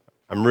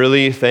I'm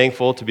really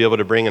thankful to be able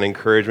to bring an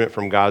encouragement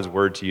from God's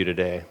Word to you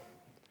today.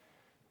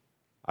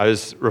 I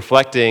was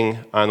reflecting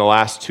on the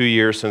last 2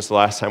 years since the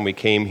last time we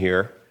came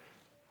here.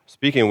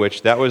 Speaking of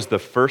which, that was the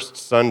first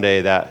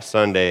Sunday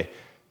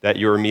that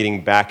you were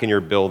meeting back in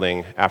your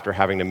building after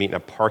having to meet in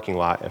a parking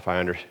lot, if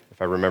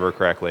I remember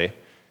correctly.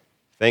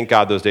 Thank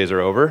God those days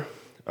are over.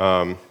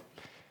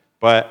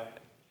 But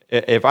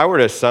if I were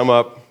to sum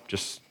up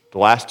just the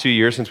last 2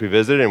 years since we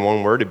visited in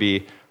one word, it'd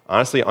be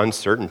honestly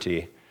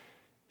uncertainty.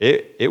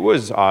 It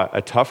was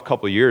a tough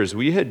couple years.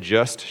 We had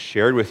just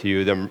shared with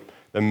you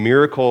the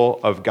miracle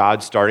of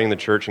God starting the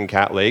church in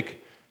Cat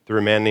Lake through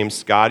a man named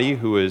Scotty,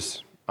 who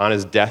was on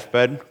his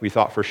deathbed. We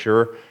thought for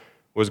sure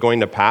was going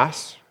to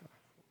pass.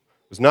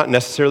 Was not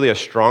necessarily a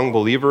strong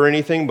believer or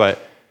anything, but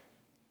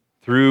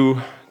through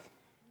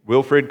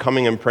Wilfred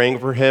coming and praying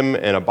for him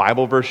and a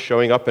Bible verse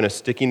showing up in a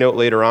sticky note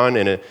later on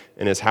in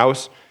his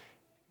house,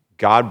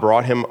 God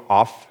brought him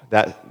off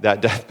that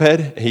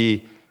deathbed.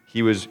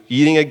 He was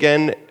eating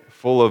again,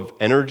 full of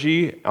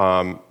energy,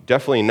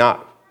 definitely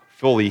not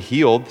fully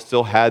healed,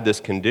 still had this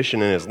condition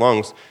in his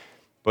lungs,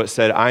 but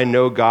said, I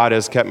know God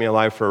has kept me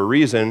alive for a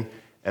reason,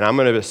 and I'm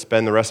going to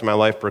spend the rest of my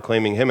life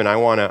proclaiming him, and I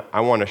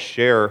want to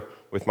share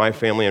with my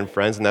family and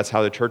friends, and that's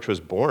how the church was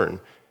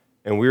born.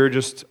 And we were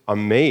just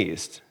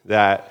amazed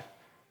that,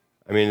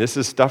 this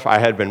is stuff I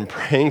had been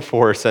praying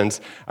for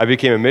since I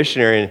became a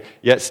missionary, and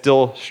yet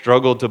still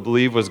struggled to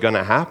believe was going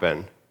to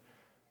happen.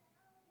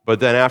 But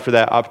then after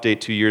that update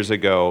 2 years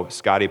ago,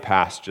 Scotty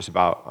passed just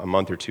about a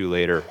month or two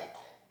later,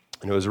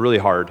 and it was really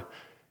hard.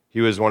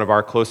 He was one of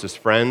our closest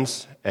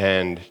friends,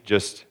 and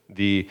just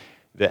the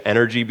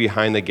energy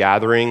behind the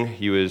gathering.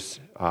 He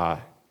was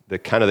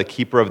the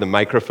keeper of the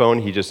microphone.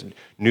 He just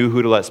knew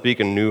who to let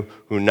speak and knew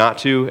who not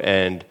to,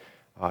 and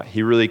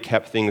he really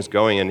kept things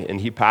going,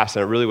 and he passed,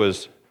 and it really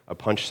was a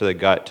punch to the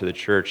gut to the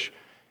church.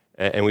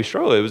 And we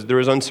struggled. There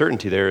was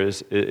uncertainty there.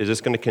 Is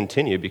this going to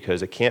continue?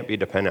 Because it can't be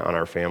dependent on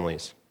our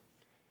families.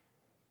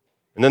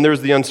 And then there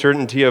was the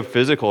uncertainty of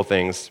physical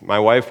things. My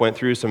wife went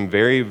through some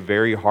very,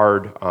 very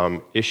hard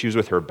issues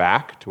with her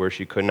back to where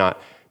she could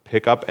not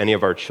pick up any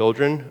of our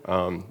children,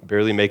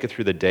 barely make it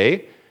through the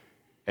day.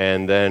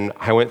 And then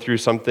I went through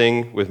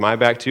something with my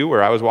back too,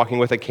 where I was walking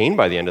with a cane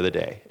by the end of the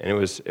day. And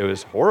it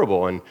was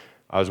horrible. And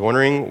I was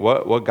wondering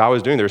what God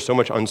was doing. There was so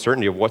much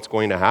uncertainty of what's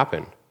going to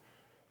happen.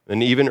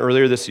 And even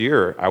earlier this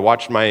year, I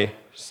watched my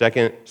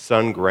second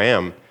son,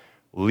 Graham,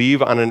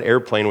 leave on an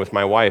airplane with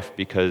my wife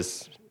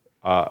because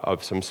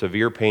of some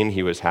severe pain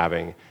he was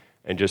having,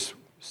 and just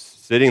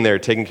sitting there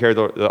taking care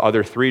of the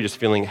other three, just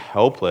feeling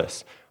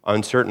helpless,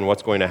 uncertain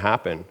what's going to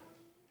happen.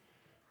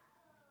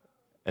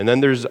 And then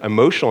there's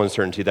emotional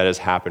uncertainty that has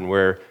happened,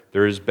 where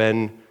there's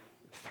been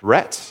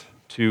threats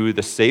to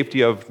the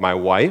safety of my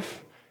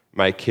wife,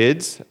 my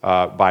kids,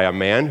 by a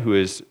man who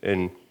is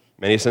in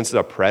many senses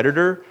a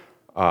predator,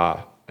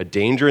 a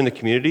danger in the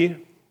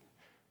community.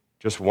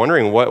 Just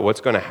wondering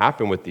what's going to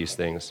happen with these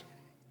things.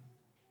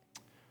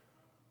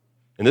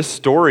 And this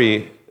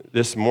story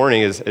this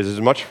morning is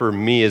as much for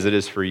me as it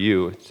is for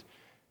you.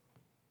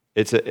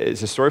 It's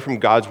a story from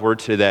God's Word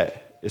today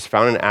that is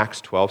found in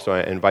Acts 12, so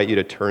I invite you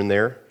to turn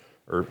there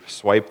or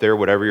swipe there,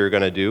 whatever you're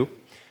going to do.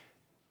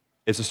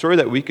 It's a story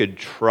that we could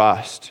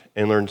trust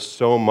and learn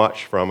so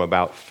much from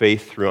about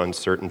faith through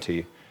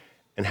uncertainty,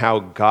 and how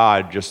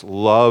God just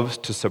loves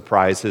to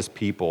surprise his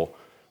people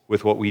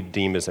with what we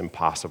deem as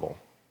impossible.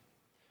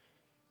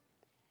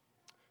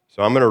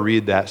 So I'm going to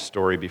read that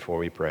story before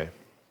we pray.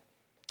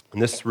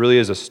 And this really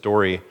is a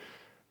story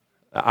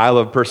that I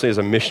love personally as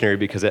a missionary,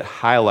 because it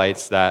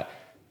highlights that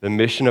the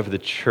mission of the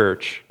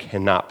church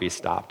cannot be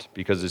stopped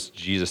because it's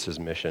Jesus'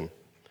 mission.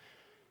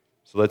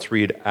 So let's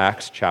read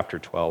Acts chapter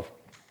 12.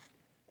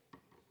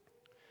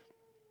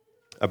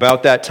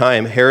 About that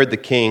time, Herod the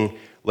king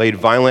laid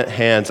violent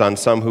hands on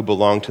some who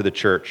belonged to the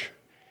church.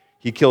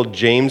 He killed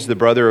James, the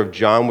brother of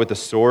John, with a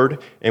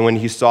sword, and when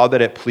he saw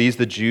that it pleased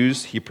the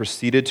Jews, he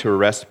proceeded to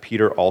arrest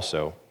Peter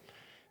also.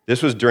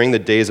 This was during the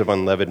days of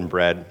unleavened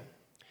bread.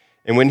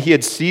 And when he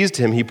had seized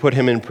him, he put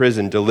him in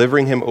prison,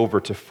 delivering him over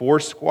to 4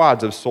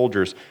 squads of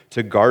soldiers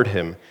to guard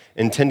him,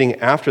 intending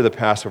after the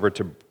Passover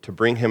to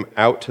bring him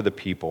out to the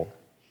people.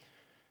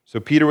 So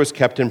Peter was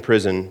kept in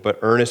prison, but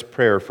earnest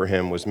prayer for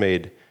him was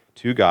made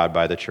to God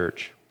by the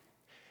church.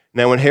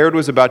 Now when Herod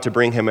was about to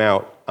bring him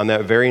out, on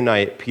that very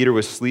night Peter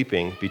was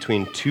sleeping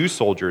between 2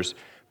 soldiers,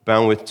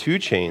 bound with 2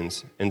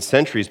 chains, and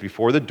sentries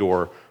before the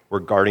door were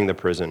guarding the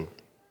prison.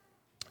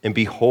 And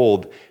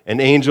behold, an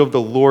angel of the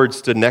Lord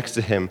stood next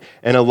to him,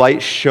 and a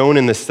light shone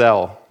in the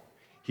cell.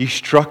 He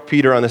struck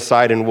Peter on the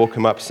side and woke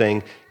him up,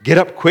 saying, "Get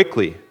up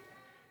quickly."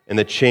 And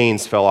the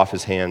chains fell off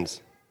his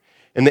hands.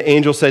 And the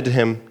angel said to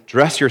him,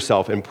 "Dress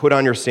yourself and put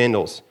on your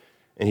sandals."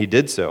 And he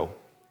did so.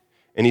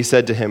 And he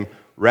said to him,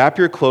 "Wrap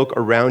your cloak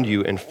around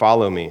you and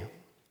follow me."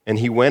 And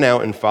he went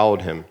out and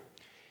followed him.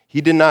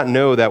 He did not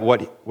know that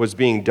what was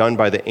being done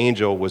by the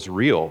angel was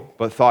real,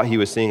 but thought he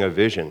was seeing a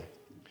vision.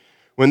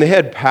 When they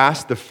had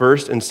passed the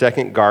first and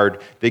second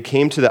guard, they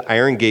came to the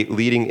iron gate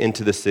leading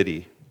into the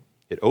city.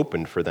 It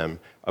opened for them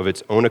of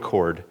its own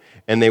accord,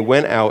 and they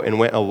went out and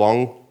went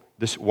along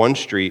this one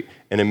street,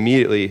 and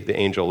immediately the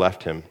angel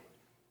left him.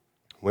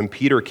 When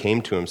Peter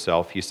came to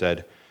himself, he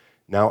said,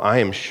 "Now I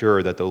am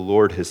sure that the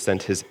Lord has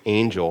sent his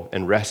angel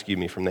and rescued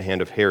me from the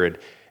hand of Herod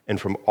and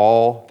from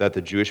all that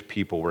the Jewish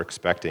people were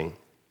expecting."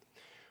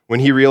 When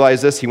he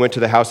realized this, he went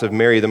to the house of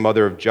Mary, the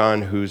mother of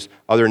John, whose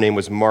other name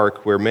was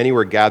Mark, where many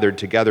were gathered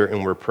together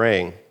and were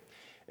praying.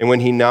 And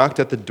when he knocked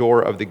at the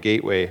door of the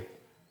gateway,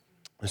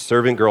 a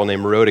servant girl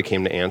named Rhoda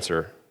came to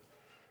answer.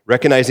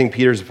 Recognizing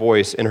Peter's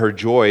voice, in her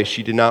joy,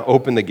 she did not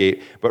open the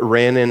gate, but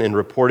ran in and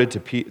reported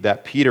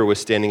that Peter was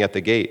standing at the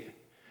gate.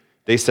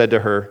 They said to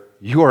her,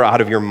 "You are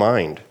out of your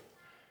mind."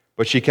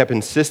 But she kept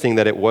insisting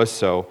that it was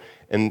so,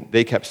 and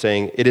they kept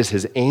saying, "It is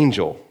his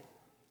angel."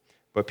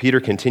 But Peter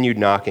continued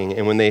knocking,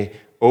 and when they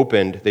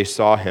opened, they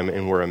saw him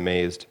and were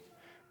amazed.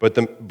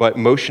 But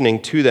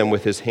motioning to them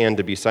with his hand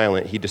to be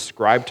silent, he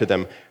described to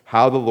them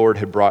how the Lord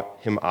had brought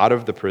him out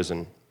of the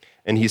prison.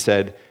 And he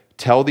said,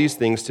 "Tell these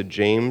things to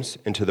James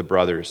and to the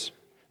brothers."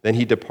 Then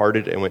he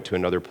departed and went to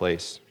another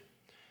place.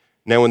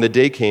 Now when the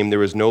day came, there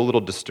was no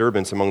little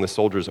disturbance among the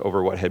soldiers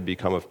over what had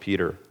become of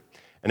Peter.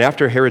 And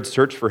after Herod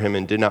searched for him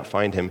and did not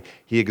find him,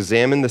 he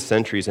examined the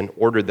sentries and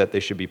ordered that they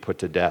should be put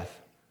to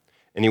death.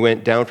 And he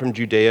went down from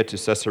Judea to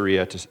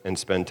Caesarea and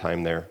spent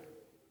time there.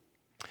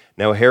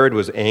 Now Herod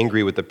was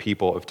angry with the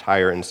people of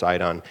Tyre and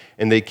Sidon,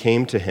 and they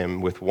came to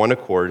him with one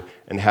accord,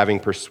 and having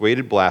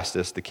persuaded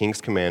Blastus, the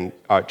king's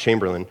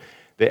chamberlain,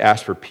 they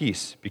asked for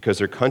peace, because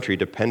their country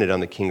depended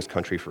on the king's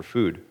country for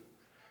food.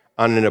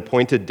 On an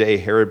appointed day,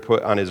 Herod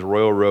put on his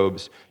royal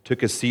robes,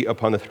 took his seat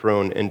upon the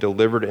throne, and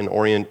delivered an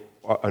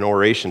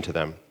oration to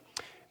them.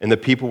 And the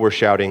people were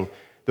shouting,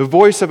 "The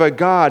voice of a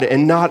God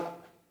and not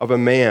of a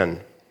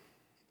man."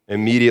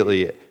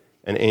 Immediately,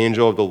 an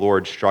angel of the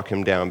Lord struck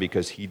him down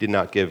because he did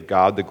not give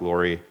God the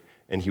glory,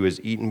 and he was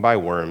eaten by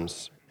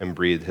worms and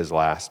breathed his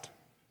last.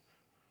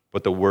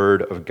 But the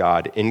word of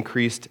God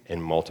increased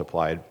and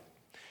multiplied.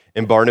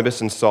 And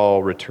Barnabas and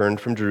Saul returned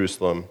from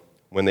Jerusalem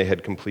when they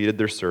had completed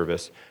their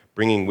service,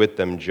 bringing with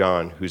them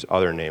John, whose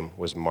other name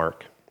was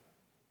Mark.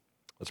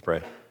 Let's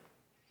pray.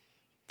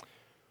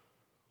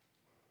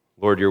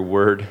 Lord, your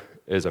word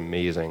is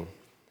amazing.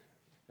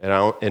 It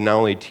not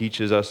only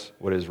teaches us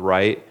what is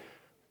right,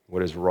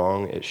 what is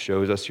wrong, it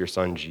shows us your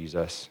son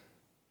Jesus.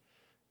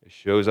 It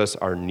shows us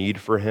our need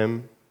for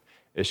him.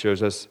 It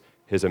shows us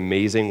his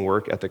amazing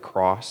work at the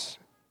cross,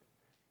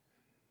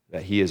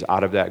 that he is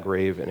out of that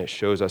grave, and it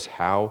shows us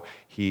how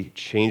he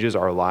changes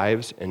our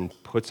lives and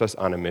puts us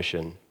on a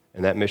mission,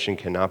 and that mission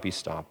cannot be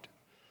stopped.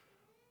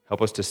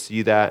 Help us to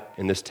see that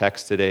in this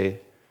text today,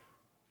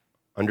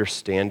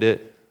 understand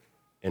it,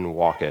 and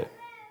walk it.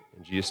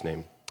 In Jesus'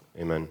 name,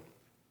 amen.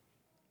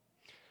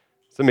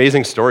 It's an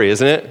amazing story,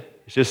 isn't it?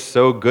 It's just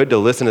so good to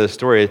listen to the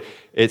story.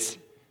 It's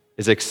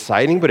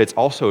exciting, but it's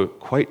also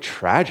quite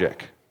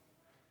tragic. I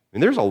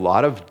mean, there's a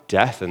lot of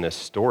death in this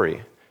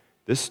story.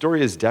 This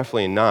story is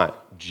definitely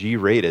not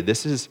G-rated.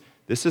 This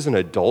is an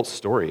adult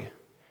story.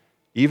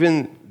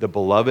 Even the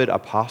beloved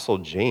apostle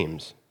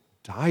James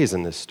dies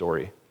in this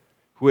story,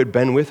 who had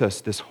been with us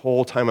this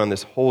whole time on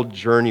this whole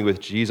journey with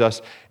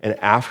Jesus, and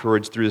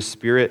afterwards through the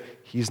Spirit,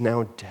 he's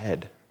now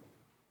dead.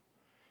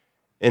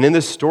 And in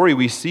this story,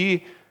 we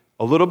see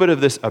a little bit of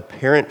this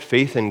apparent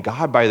faith in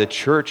God by the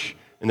church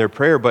in their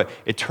prayer, but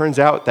it turns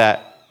out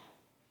that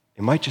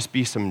it might just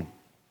be some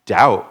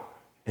doubt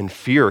and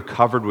fear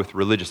covered with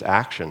religious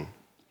action.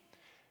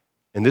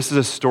 And this is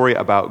a story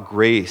about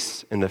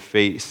grace in the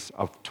face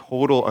of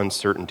total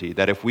uncertainty,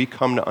 that if we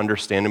come to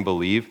understand and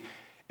believe,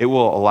 it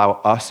will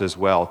allow us as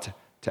well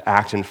to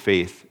act in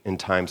faith in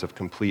times of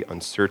complete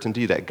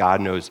uncertainty, that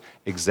God knows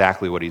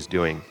exactly what he's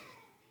doing.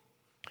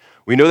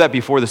 We know that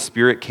before the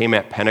Spirit came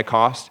at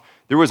Pentecost,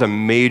 there was a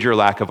major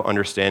lack of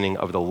understanding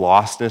of the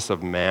lostness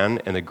of man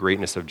and the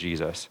greatness of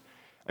Jesus.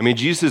 I mean,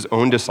 Jesus'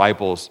 own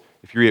disciples,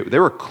 if you read it, they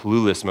were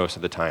clueless most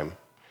of the time.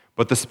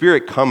 But the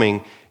Spirit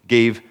coming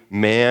gave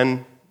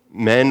men,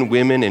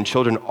 women, and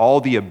children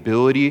all the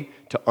ability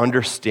to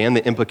understand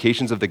the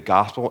implications of the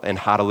gospel and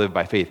how to live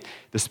by faith.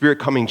 The Spirit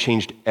coming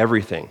changed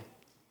everything.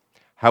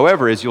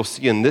 However, as you'll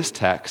see in this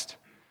text,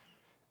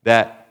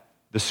 that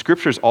the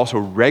scriptures also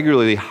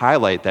regularly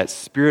highlight that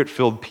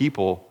Spirit-filled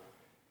people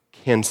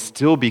can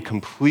still be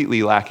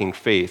completely lacking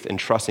faith and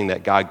trusting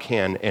that God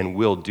can and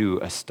will do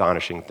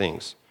astonishing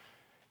things.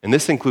 And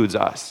this includes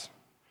us.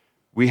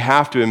 We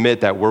have to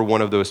admit that we're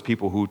one of those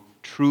people who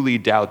truly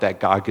doubt that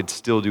God could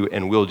still do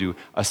and will do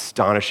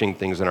astonishing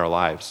things in our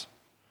lives.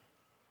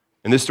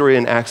 And this story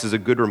in Acts is a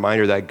good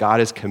reminder that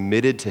God is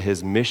committed to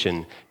his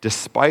mission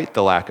despite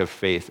the lack of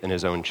faith in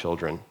his own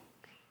children.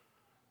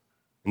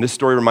 And this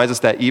story reminds us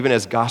that even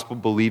as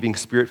gospel-believing,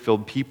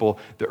 Spirit-filled people,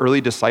 the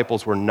early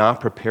disciples were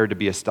not prepared to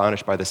be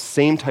astonished by the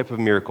same type of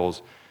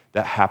miracles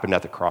that happened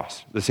at the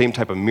cross, the same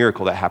type of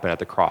miracle that happened at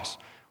the cross.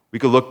 We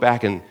could look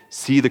back and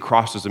see the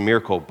cross as a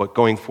miracle, but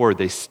going forward,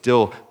 they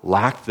still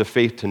lacked the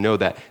faith to know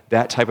that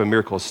that type of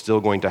miracle is still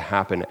going to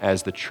happen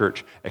as the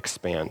church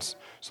expands.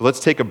 So let's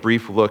take a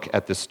brief look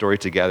at this story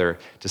together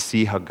to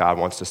see how God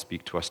wants to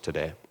speak to us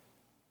today.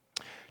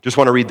 Just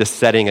want to read the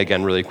setting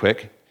again really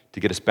quick. to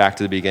get us back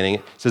to the beginning.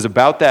 It says,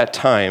 about that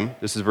time,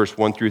 this is verse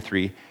 1 through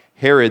 3,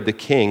 Herod the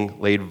king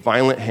laid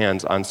violent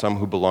hands on some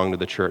who belonged to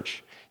the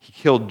church. He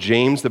killed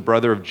James, the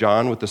brother of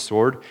John, with the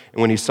sword,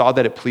 and when he saw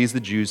that it pleased the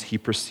Jews, he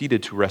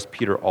proceeded to arrest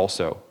Peter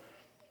also.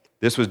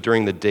 This was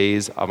during the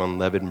days of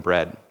unleavened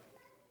bread.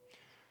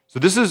 So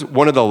this is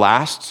one of the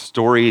last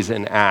stories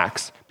in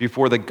Acts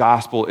before the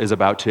gospel is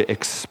about to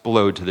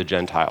explode to the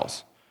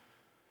Gentiles.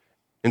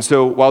 And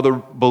so while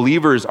the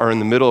believers are in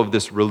the middle of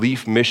this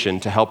relief mission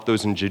to help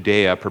those in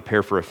Judea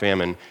prepare for a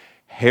famine,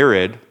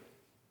 Herod,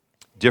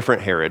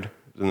 different Herod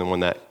than the one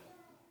that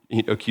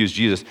accused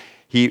Jesus,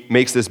 he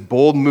makes this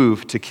bold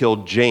move to kill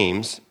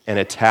James and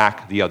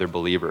attack the other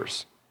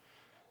believers.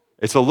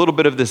 It's a little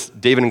bit of this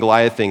David and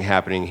Goliath thing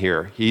happening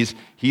here. He's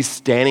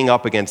standing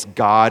up against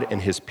God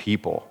and his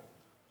people.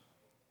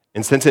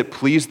 And since it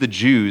pleased the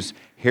Jews,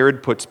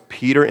 Herod puts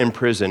Peter in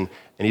prison,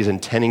 and he's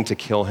intending to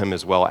kill him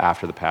as well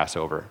after the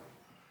Passover.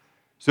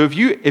 So if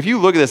you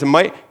look at this,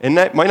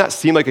 that might not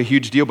seem like a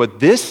huge deal, but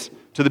this,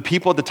 to the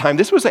people at the time,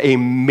 this was a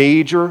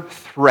major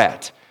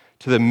threat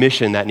to the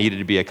mission that needed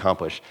to be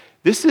accomplished.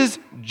 This is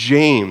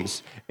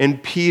James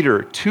and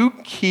Peter, two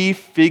key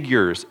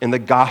figures in the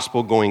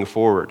gospel going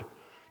forward.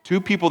 Two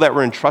people that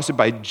were entrusted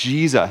by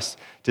Jesus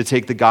to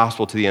take the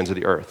gospel to the ends of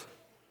the earth.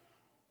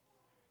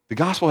 The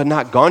gospel had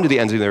not gone to the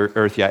ends of the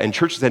earth yet, and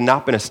churches had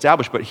not been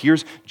established, but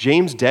here's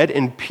James dead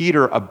and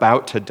Peter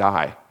about to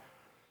die.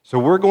 So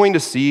we're going to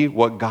see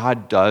what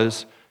God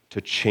does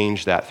to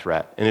change that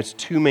threat. And it's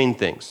two main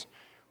things.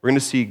 We're going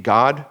to see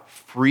God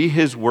free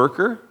his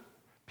worker,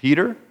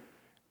 Peter, and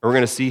we're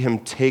going to see him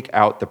take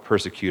out the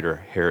persecutor,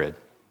 Herod.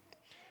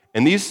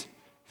 And these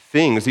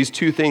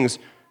two things,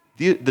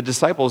 the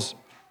disciples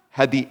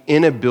had the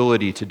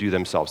inability to do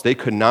themselves. They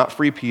could not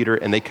free Peter,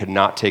 and they could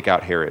not take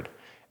out Herod.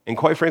 And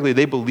quite frankly,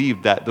 they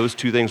believed that those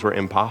two things were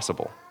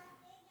impossible.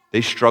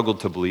 They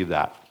struggled to believe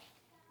that.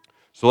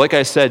 So like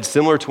I said,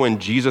 similar to when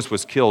Jesus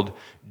was killed,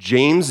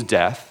 James'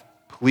 death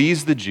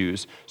pleased the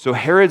Jews. So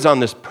Herod's on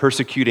this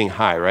persecuting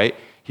high, right?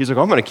 He's like,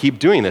 I'm going to keep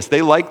doing this.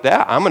 They like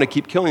that. I'm going to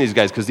keep killing these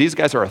guys because these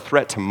guys are a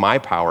threat to my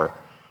power.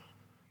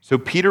 So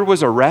Peter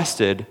was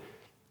arrested,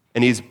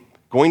 and he's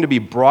going to be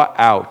brought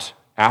out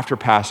after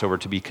Passover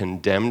to be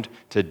condemned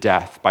to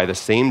death by the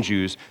same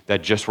Jews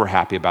that just were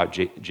happy about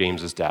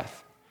James's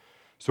death.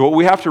 So what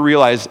we have to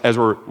realize as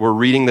we're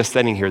reading this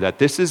setting here, that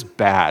this is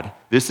bad.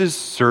 This is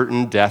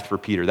certain death for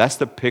Peter. That's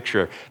the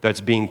picture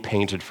that's being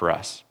painted for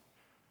us.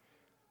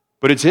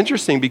 But it's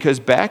interesting because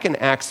back in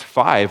Acts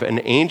 5,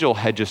 an angel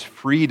had just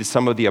freed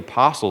some of the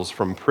apostles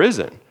from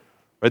prison.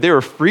 Right? They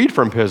were freed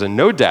from prison,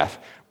 no death.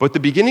 But the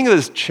beginning of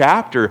this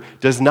chapter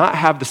does not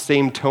have the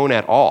same tone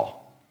at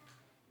all.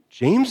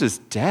 James is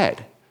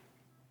dead.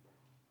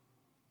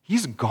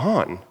 He's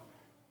gone.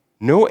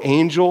 No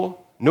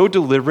angel, no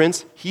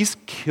deliverance. He's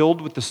killed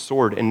with the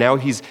sword, and now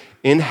he's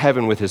in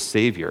heaven with his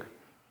Savior.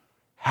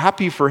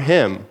 Happy for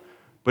him,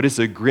 but it's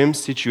a grim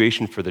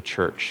situation for the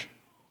church.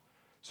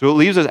 So it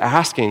leaves us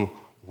asking,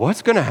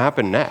 what's going to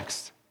happen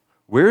next?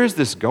 Where is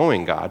this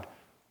going, God?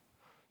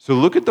 So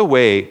look at the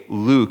way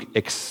Luke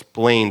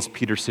explains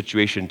Peter's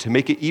situation to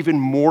make it even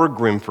more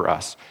grim for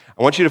us.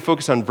 I want you to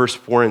focus on verse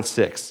 4 and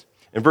 6.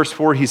 In verse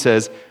 4, he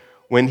says,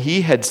 when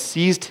he had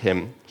seized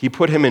him, he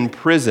put him in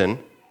prison,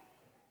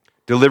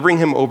 delivering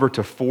him over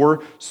to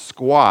 4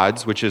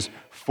 squads, which is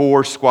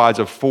 4 squads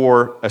of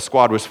 4, a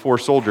squad was 4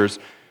 soldiers,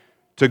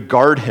 to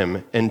guard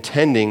him,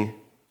 intending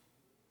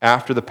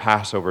after the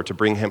Passover to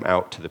bring him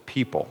out to the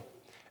people.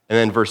 And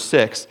then verse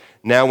 6,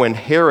 now when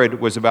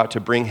Herod was about to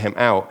bring him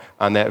out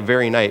on that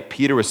very night,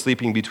 Peter was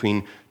sleeping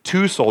between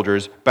 2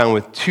 soldiers bound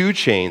with 2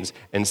 chains,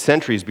 and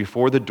sentries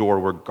before the door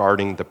were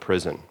guarding the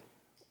prison.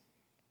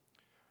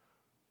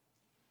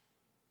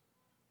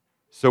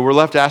 So we're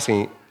left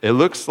asking, it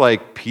looks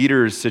like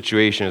Peter's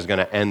situation is going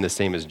to end the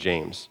same as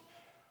James.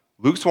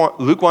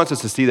 Luke wants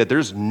us to see that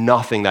there's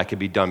nothing that can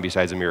be done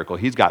besides a miracle.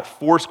 He's got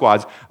 4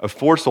 squads of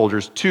 4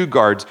 soldiers, 2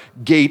 guards,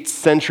 gates,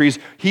 sentries.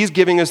 He's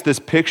giving us this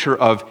picture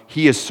of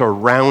he is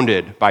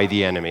surrounded by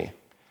the enemy.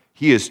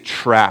 He is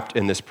trapped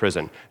in this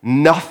prison.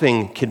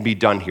 Nothing can be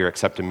done here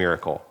except a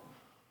miracle.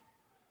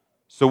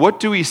 So what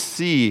do we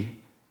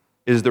see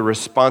is the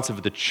response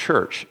of the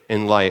church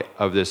in light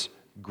of this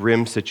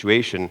grim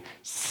situation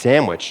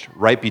sandwiched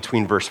right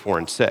between verse 4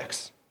 and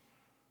 6.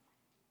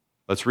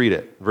 Let's read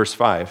it. Verse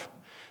 5.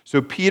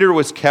 So Peter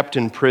was kept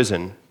in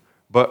prison,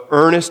 but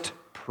earnest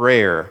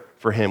prayer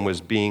for him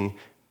was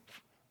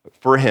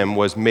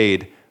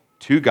made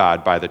to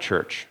God by the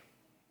church.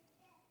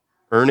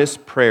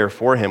 Earnest prayer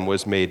for him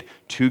was made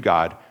to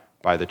God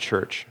by the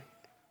church.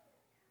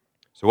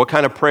 So what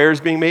kind of prayer is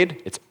being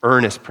made? It's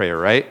earnest prayer,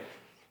 right?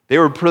 They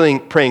were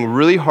praying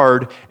really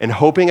hard and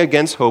hoping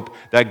against hope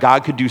that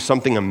God could do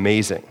something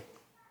amazing.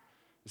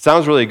 It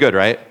sounds really good,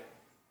 right?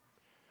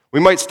 We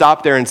might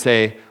stop there and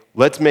say,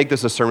 let's make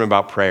this a sermon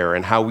about prayer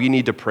and how we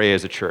need to pray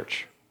as a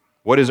church.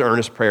 What does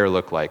earnest prayer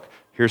look like?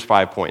 Here's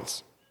 5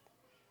 points.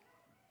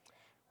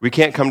 We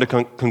can't come to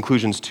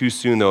conclusions too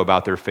soon, though,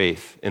 about their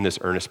faith in this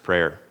earnest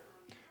prayer.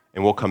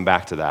 And we'll come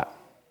back to that.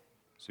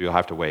 So you'll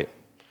have to wait.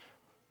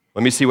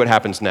 Let me see what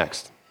happens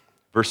next.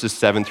 Verses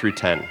 7 through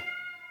 10.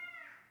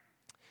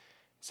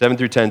 7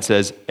 through 10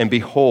 says, "And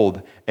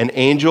behold, an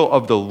angel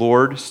of the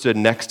Lord stood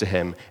next to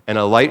him, and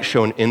a light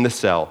shone in the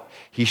cell.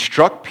 He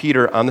struck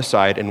Peter on the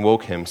side and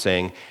woke him,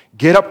 saying,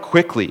 'Get up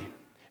quickly.'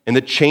 And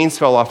the chains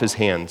fell off his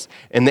hands.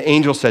 And the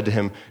angel said to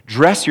him,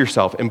 'Dress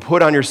yourself and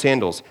put on your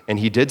sandals.' And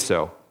he did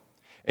so.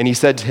 And he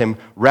said to him,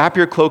 'Wrap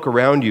your cloak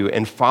around you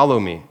and follow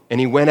me.' And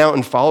he went out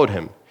and followed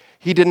him.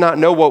 He did not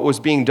know what was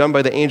being done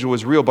by the angel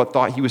was real, but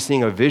thought he was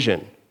seeing a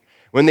vision.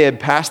 When they had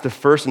passed the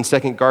first and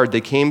second guard,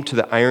 they came to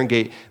the iron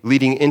gate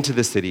leading into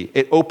the city.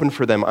 It opened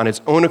for them on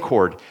its own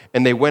accord,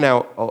 and they went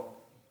out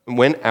and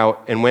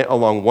went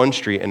along one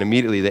street, and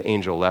immediately the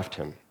angel left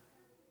him."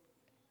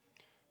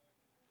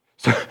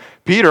 So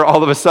Peter,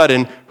 all of a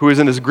sudden, who is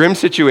in this grim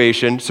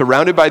situation,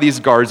 surrounded by these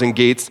guards and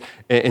gates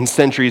and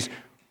sentries,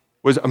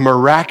 was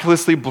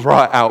miraculously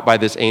brought out by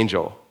this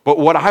angel. But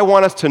what I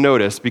want us to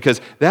notice,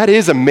 because that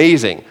is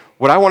amazing,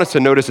 what I want us to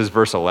notice is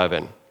verse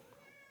 11.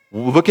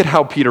 Look at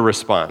how Peter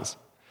responds.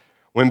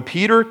 When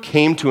Peter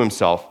came to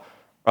himself,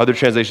 other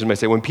translations might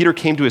say, when Peter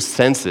came to his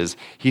senses,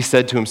 he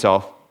said to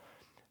himself,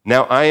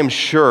 "Now I am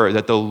sure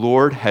that the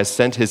Lord has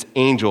sent his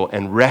angel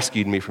and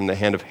rescued me from the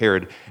hand of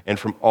Herod and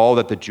from all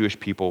that the Jewish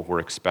people were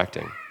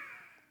expecting."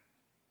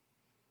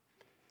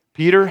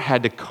 Peter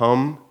had to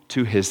come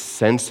to his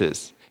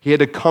senses. He had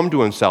to come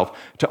to himself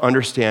to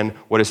understand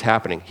what is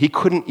happening. He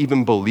couldn't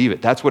even believe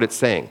it. That's what it's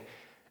saying.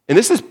 And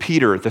this is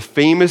Peter, the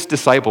famous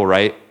disciple,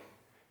 right?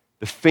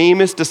 The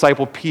famous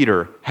disciple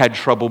Peter had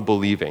trouble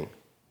believing.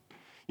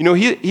 You know,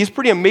 he's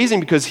pretty amazing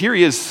because here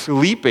he is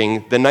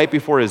sleeping the night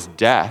before his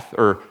death,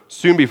 or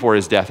soon before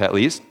his death at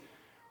least.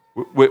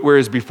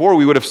 Whereas before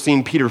we would have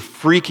seen Peter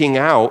freaking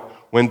out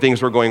when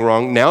things were going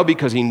wrong. Now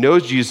because he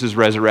knows Jesus is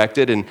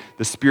resurrected and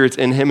the Spirit's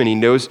in him and he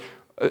knows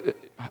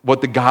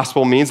what the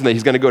gospel means and that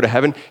he's going to go to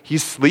heaven,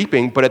 he's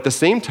sleeping. But at the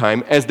same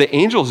time, as the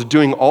angel's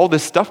doing all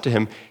this stuff to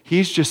him,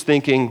 he's just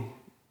thinking,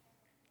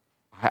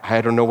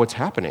 I don't know what's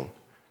happening,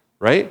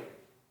 right?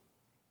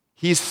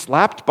 He's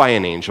slapped by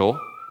an angel.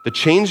 The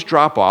chains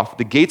drop off,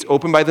 the gates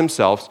open by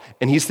themselves,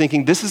 and he's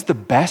thinking, this is the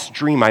best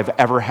dream I've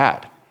ever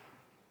had.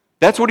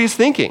 That's what he's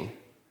thinking.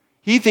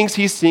 He thinks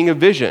he's seeing a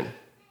vision.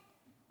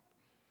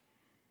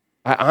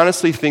 I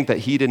honestly think that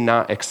he did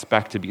not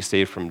expect to be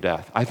saved from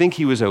death. I think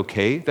he was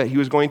okay that he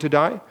was going to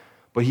die,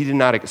 but he did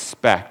not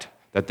expect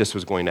that this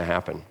was going to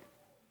happen.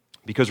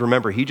 Because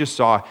remember, he just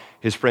saw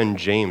his friend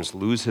James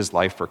lose his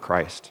life for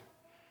Christ.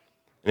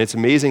 And it's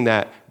amazing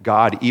that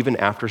God, even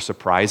after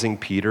surprising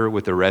Peter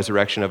with the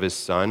resurrection of his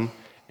son,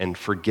 and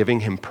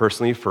forgiving him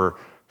personally for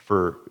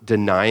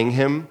denying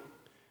him,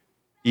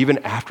 even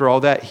after all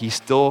that, he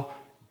still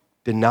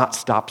did not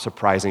stop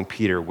surprising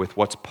Peter with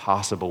what's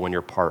possible when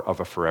you're part of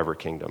a forever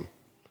kingdom.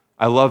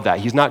 I love that.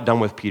 He's not done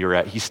with Peter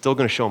yet. He's still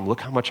going to show him,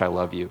 look how much I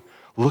love you.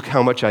 Look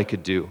how much I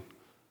could do.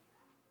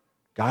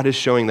 God is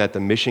showing that the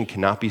mission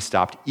cannot be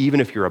stopped even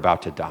if you're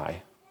about to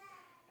die.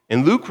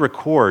 And Luke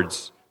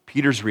records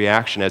Peter's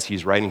reaction as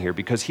he's writing here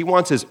because he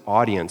wants his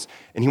audience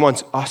and he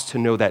wants us to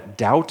know that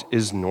doubt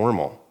is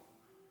normal.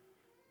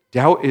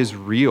 Doubt is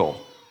real.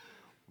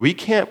 We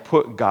can't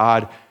put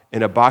God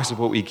in a box of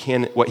what he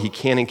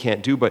can and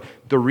can't do, but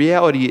the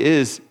reality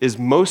is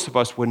most of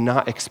us would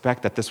not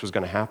expect that this was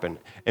going to happen.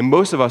 And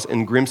most of us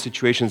in grim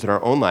situations in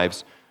our own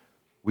lives,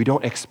 we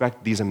don't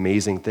expect these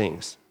amazing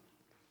things.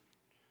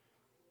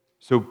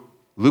 So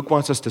Luke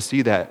wants us to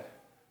see that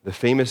the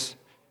famous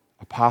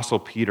apostle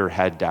Peter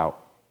had doubt.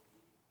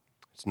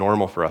 It's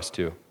normal for us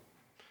too.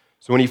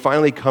 So when he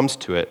finally comes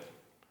to it,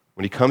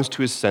 when he comes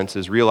to his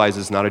senses,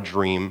 realizes it's not a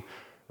dream,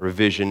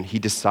 revision, he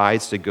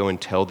decides to go and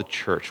tell the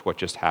church what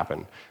just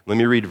happened. Let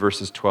me read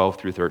verses 12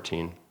 through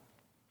 13.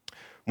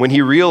 When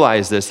he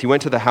realized this, he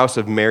went to the house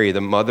of Mary,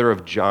 the mother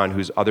of John,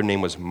 whose other name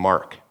was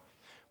Mark,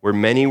 where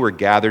many were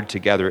gathered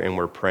together and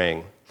were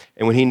praying.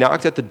 And when he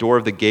knocked at the door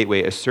of the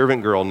gateway, a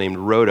servant girl named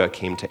Rhoda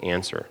came to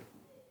answer.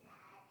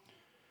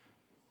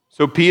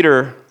 So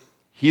Peter,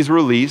 he's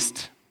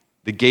released,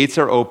 the gates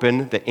are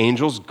open, the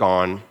angel's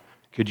gone.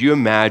 Could you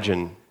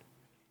imagine,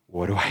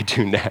 what do I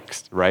do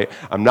next, right?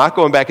 I'm not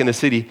going back in the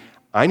city.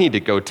 I need to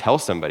go tell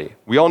somebody.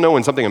 We all know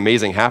when something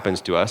amazing happens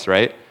to us,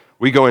 right?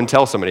 We go and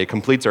tell somebody. It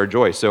completes our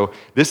joy. So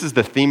this is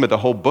the theme of the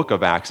whole book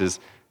of Acts, is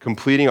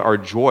completing our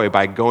joy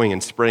by going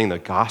and spreading the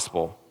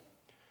gospel.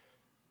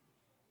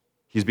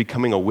 He's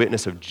becoming a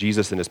witness of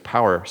Jesus and his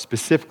power,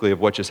 specifically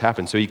of what just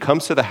happened. So he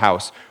comes to the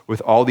house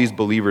with all these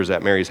believers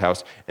at Mary's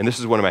house, and this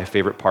is one of my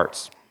favorite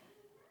parts.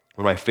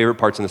 One of my favorite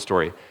parts in the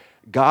story.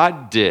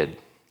 God did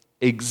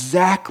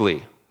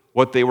exactly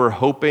what they were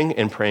hoping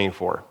and praying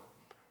for.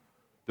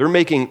 They're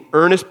making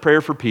earnest prayer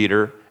for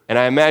Peter, and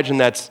I imagine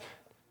that's,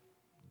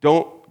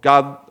 don't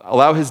God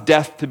allow his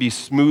death to be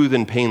smooth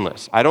and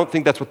painless. I don't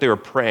think that's what they were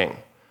praying.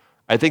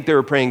 I think they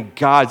were praying,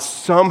 God,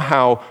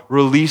 somehow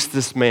release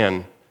this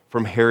man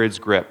from Herod's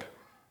grip.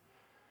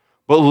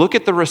 But look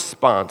at the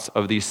response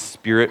of these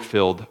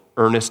spirit-filled,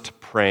 earnest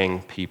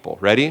praying people.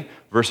 Ready?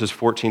 Verses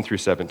 14 through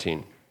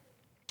 17.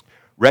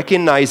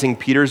 Recognizing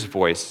Peter's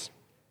voice,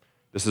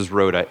 This is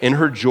Rhoda. In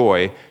her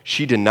joy,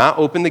 she did not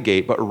open the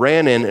gate, but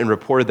ran in and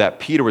reported that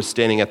Peter was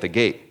standing at the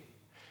gate.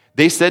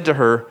 They said to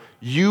her,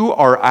 "You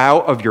are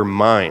out of your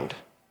mind."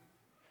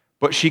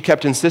 But she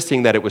kept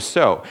insisting that it was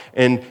so.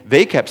 And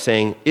they kept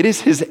saying, "It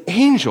is his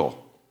angel."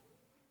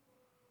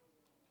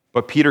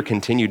 But Peter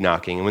continued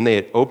knocking, and when they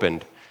had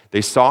opened,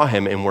 they saw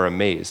him and were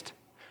amazed.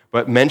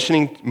 But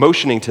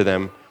motioning to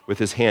them with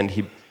his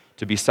hand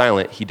to be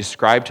silent, he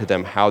described to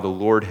them how the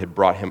Lord had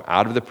brought him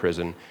out of the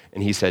prison,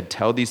 and he said,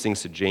 "Tell these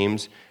things to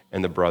James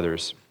and the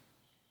brothers."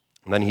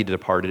 And then he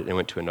departed and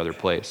went to another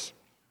place.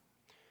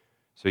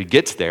 So he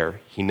gets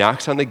there, he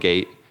knocks on the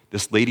gate,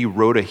 this lady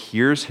Rhoda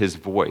hears his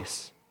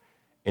voice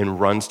and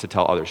runs to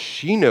tell others.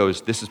 She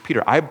knows this is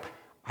Peter.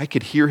 I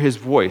could hear his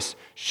voice.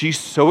 She's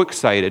so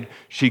excited,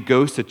 she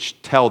goes to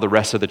tell the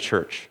rest of the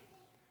church.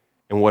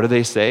 And what do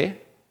they say?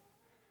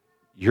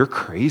 "You're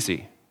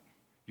crazy.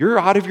 You're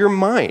out of your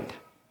mind.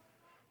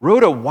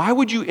 Rhoda, why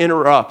would you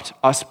interrupt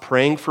us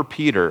praying for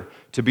Peter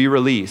to be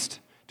released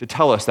to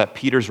tell us that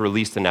Peter's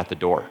released and at the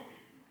door?"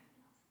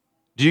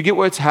 Do you get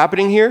what's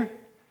happening here?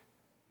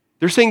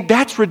 They're saying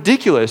that's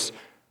ridiculous.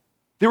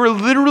 They were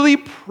literally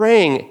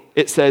praying,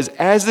 it says,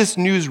 as this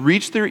news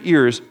reached their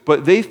ears,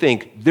 but they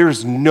think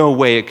there's no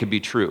way it could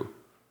be true.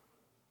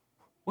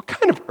 What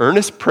kind of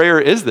earnest prayer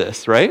is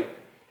this, right?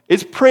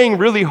 It's praying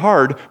really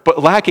hard,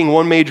 but lacking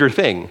one major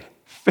thing,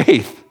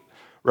 faith,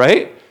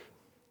 right?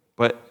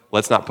 But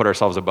let's not put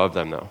ourselves above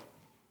them, though.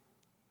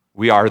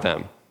 We are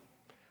them.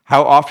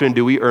 How often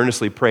do we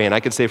earnestly pray? And I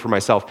can say for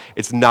myself,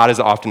 it's not as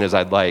often as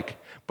I'd like,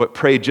 but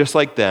pray just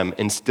like them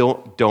and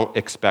still don't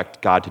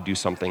expect God to do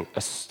something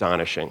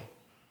astonishing.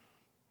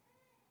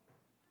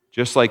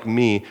 Just like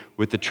me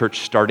with the church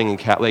starting in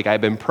Cat Lake,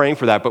 I've been praying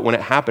for that, but when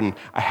it happened,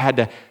 I had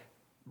to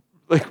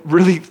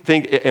really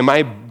think, am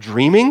I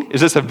dreaming?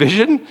 Is this a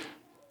vision?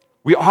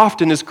 We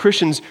often, as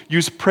Christians,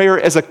 use prayer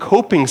as a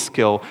coping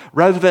skill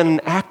rather than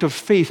an act of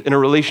faith in a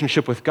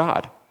relationship with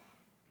God.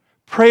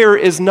 Prayer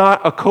is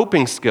not a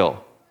coping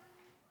skill.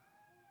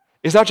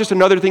 It's not just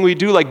another thing we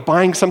do like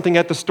buying something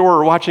at the store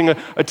or watching a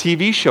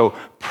TV show.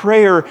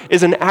 Prayer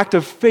is an act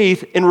of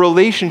faith in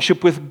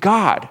relationship with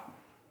God.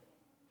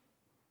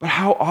 But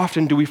how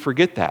often do we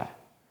forget that?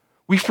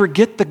 We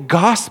forget the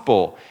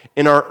gospel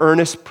in our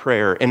earnest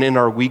prayer and in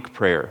our weak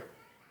prayer.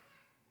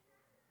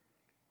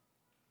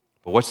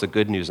 But what's the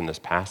good news in this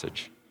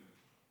passage?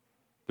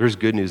 There's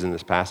good news in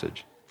this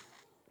passage.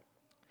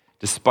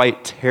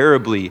 Despite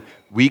terribly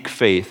weak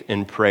faith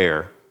in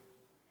prayer,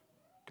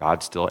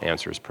 God still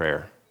answers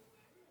prayer.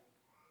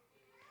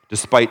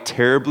 Despite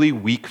terribly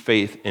weak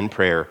faith in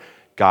prayer,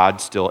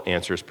 God still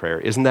answers prayer.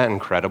 Isn't that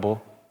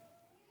incredible?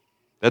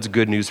 That's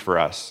good news for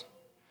us.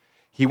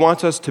 He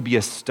wants us to be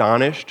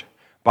astonished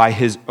by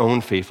his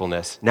own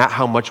faithfulness, not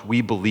how much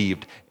we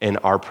believed in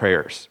our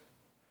prayers.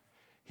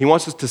 He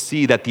wants us to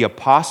see that the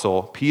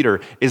apostle, Peter,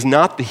 is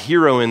not the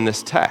hero in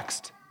this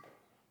text.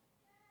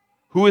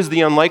 Who is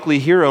the unlikely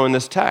hero in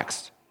this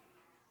text?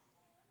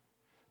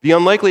 The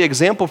unlikely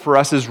example for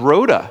us is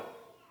Rhoda.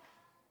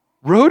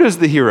 Rhoda's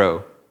the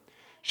hero.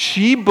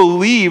 She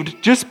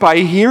believed just by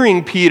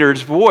hearing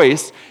Peter's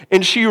voice,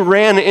 and she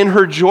ran in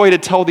her joy to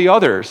tell the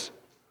others.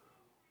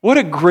 What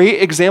a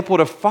great example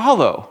to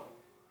follow.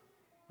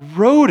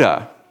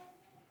 Rhoda.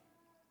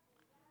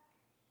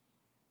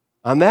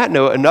 On that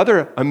note,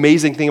 another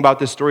amazing thing about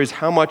this story is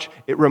how much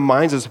it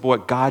reminds us of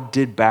what God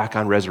did back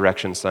on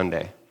Resurrection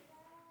Sunday.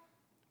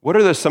 What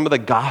are some of the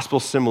gospel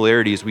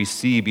similarities we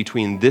see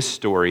between this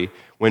story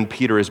when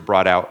Peter is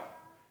brought out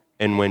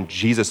and when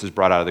Jesus is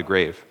brought out of the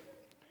grave?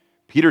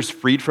 Peter's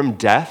freed from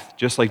death,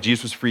 just like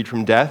Jesus was freed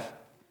from death.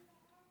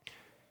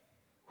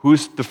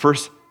 Who's the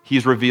first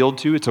he's revealed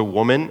to? It's a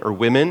woman or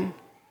women,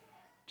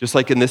 just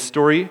like in this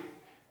story.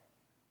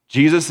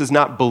 Jesus is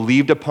not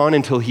believed upon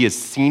until he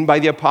is seen by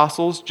the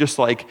apostles, just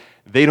like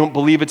they don't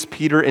believe it's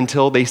Peter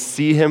until they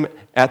see him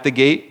at the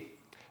gate.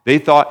 They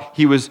thought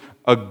he was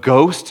a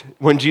ghost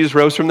when Jesus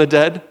rose from the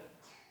dead.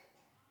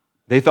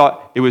 They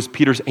thought it was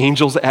Peter's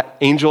angel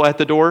at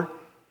the door.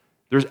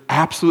 There's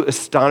absolute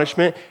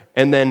astonishment.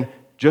 And then,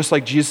 just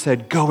like Jesus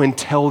said, go and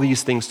tell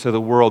these things to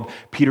the world,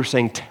 Peter's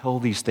saying, tell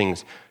these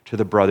things to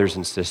the brothers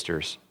and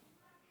sisters.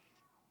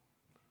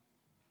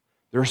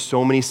 There are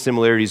so many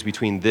similarities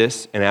between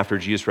this and after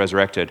Jesus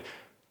resurrected.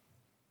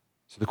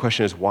 So the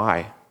question is,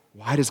 why?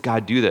 Why does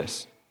God do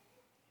this?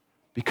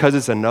 Because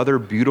it's another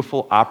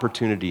beautiful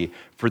opportunity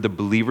for the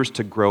believers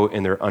to grow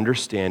in their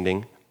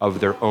understanding of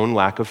their own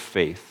lack of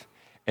faith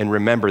and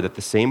remember that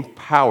the same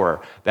power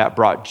that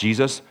brought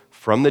Jesus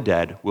from the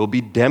dead will be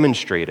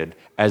demonstrated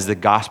as the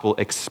gospel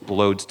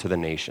explodes to the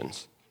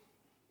nations.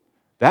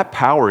 That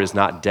power is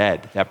not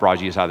dead that brought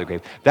Jesus out of the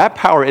grave. That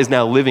power is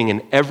now living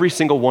in every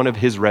single one of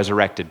his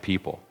resurrected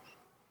people.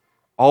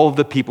 All of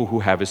the people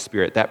who have his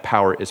spirit, that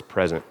power is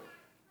present.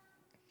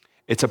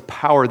 It's a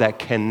power that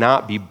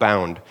cannot be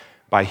bound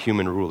by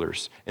human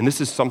rulers. And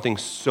this is something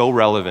so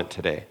relevant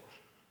today.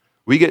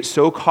 We get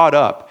so caught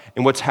up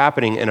in what's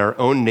happening in our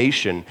own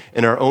nation,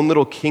 in our own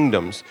little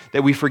kingdoms,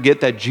 that we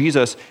forget that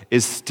Jesus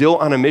is still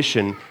on a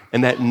mission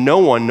and that no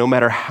one, no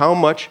matter how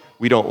much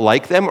we don't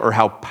like them or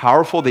how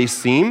powerful they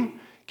seem,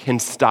 can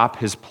stop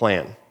his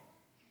plan.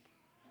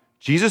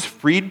 Jesus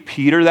freed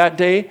Peter that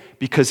day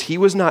because he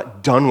was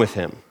not done with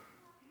him.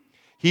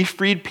 He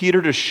freed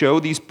Peter to show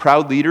these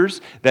proud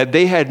leaders that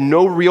they had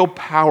no real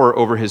power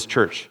over his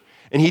church.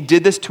 And he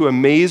did this to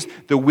amaze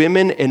the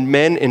women and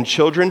men and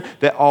children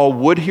that all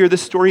would hear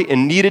this story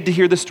and needed to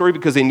hear this story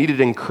because they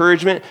needed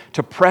encouragement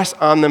to press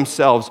on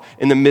themselves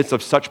in the midst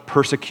of such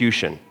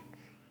persecution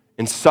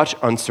and such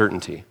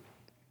uncertainty.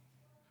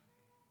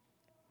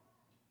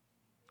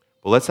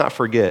 But let's not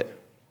forget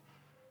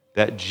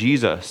that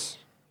Jesus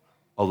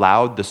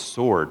allowed the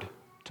sword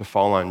to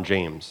fall on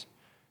James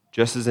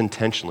just as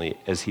intentionally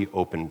as he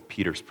opened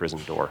Peter's prison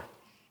door.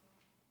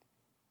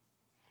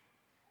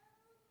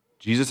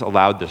 Jesus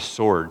allowed the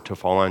sword to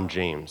fall on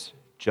James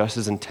just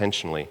as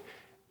intentionally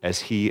as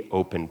he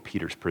opened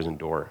Peter's prison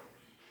door.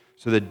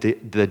 So the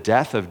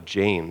death of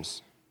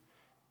James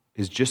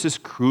is just as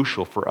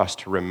crucial for us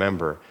to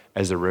remember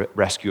as the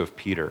rescue of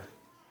Peter.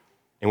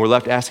 And we're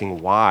left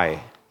asking,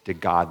 why did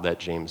God let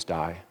James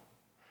die?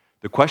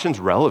 The question's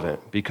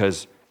relevant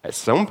because at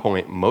some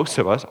point, most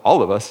of us,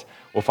 all of us,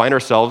 will find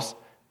ourselves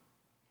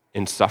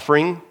in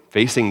suffering,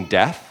 facing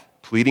death,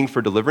 pleading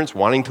for deliverance,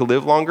 wanting to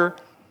live longer,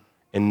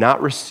 and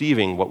not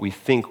receiving what we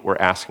think we're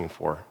asking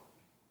for.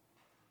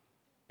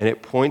 And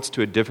it points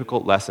to a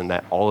difficult lesson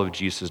that all of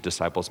Jesus'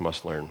 disciples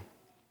must learn.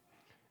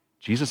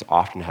 Jesus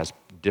often has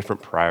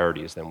different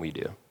priorities than we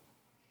do.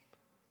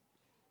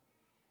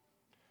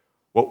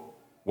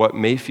 What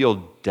may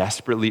feel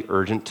desperately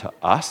urgent to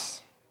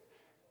us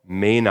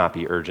may not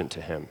be urgent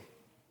to him,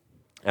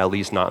 at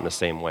least not in the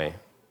same way.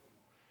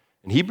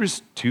 And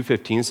Hebrews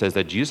 2:15 says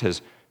that Jesus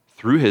has,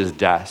 through his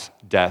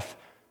death,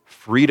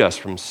 freed us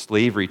from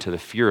slavery to the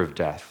fear of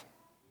death.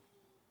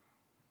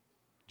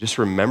 Just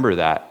remember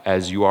that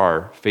as you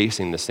are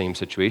facing the same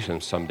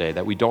situation someday,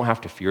 that we don't have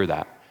to fear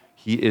that.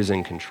 He is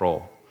in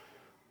control.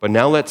 But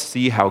now let's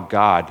see how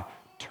God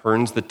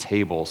turns the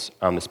tables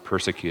on this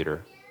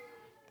persecutor.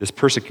 This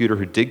persecutor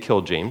who did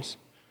kill James,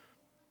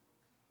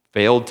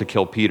 failed to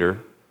kill Peter,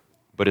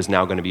 but is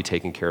now going to be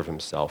taking care of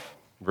himself.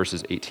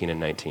 Verses 18 and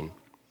 19.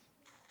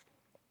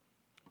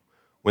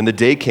 When the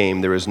day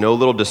came, there was no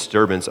little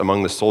disturbance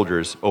among the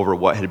soldiers over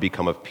what had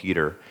become of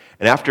Peter.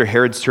 And after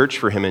Herod searched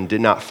for him and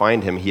did not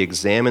find him, he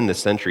examined the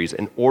sentries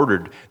and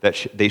ordered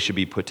that they should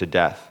be put to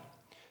death.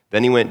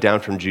 Then he went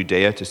down from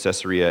Judea to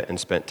Caesarea and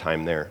spent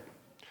time there.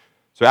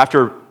 So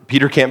after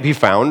Peter can't be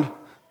found,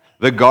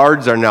 the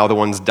guards are now the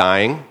ones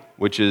dying,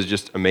 which is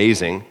just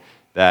amazing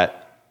that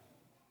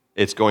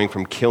it's going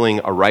from killing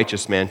a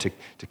righteous man to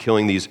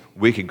killing these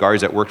wicked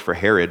guards that worked for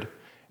Herod.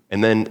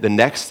 And then the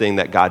next thing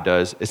that God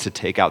does is to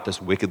take out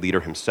this wicked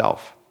leader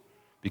himself,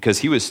 because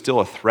he was still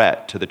a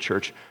threat to the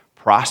church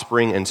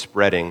prospering and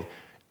spreading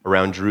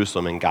around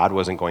Jerusalem, and God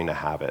wasn't going to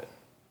have it.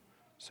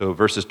 So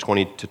verses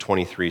 20 to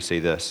 23 say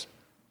this.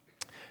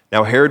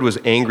 Now Herod was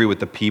angry with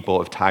the people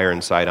of Tyre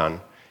and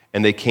Sidon,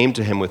 and they came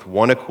to him with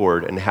one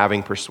accord, and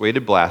having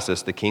persuaded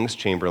Blastus, the king's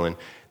chamberlain,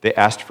 they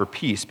asked for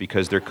peace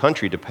because their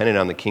country depended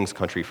on the king's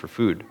country for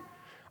food.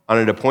 On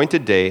an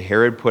appointed day,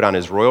 Herod put on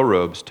his royal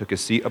robes, took a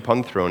seat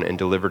upon the throne, and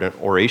delivered an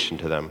oration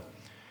to them.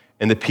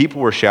 And the people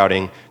were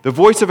shouting, "The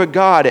voice of a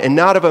God and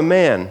not of a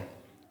man."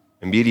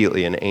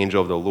 Immediately an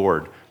angel of the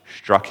Lord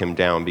struck him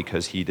down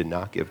because he did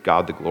not give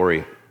God the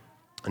glory.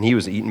 And he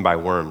was eaten by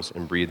worms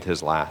and breathed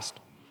his last.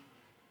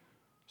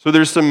 So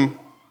there's some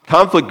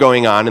conflict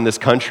going on in this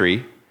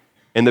country,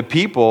 and the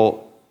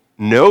people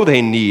know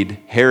they need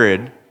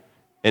Herod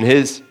and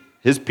his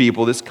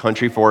people, this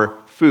country, for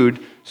food.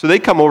 So they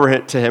come over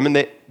to him, and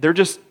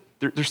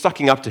they're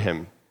sucking up to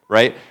him,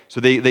 right? So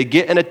they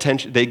get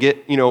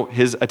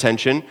his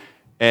attention,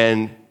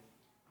 and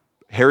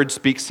Herod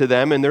speaks to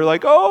them, and they're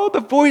like, "Oh, the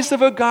voice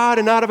of a God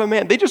and not of a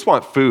man." They just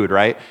want food,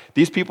 right?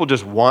 These people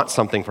just want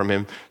something from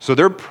him, so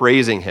they're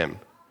praising him.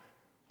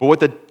 But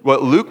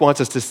what Luke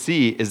wants us to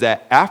see is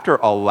that after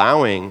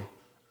allowing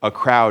a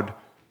crowd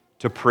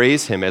to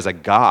praise him as a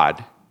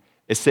god,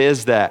 it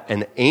says that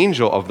an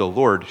angel of the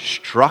Lord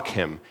struck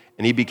him,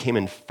 and he became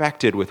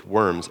infected with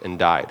worms and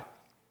died.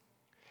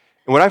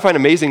 And what I find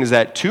amazing is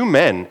that two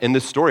men in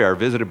this story are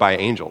visited by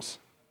angels.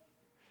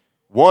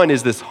 One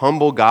is this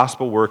humble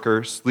gospel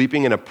worker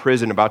sleeping in a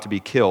prison about to be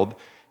killed.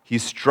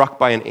 He's struck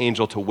by an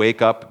angel to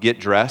wake up, get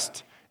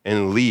dressed,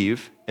 and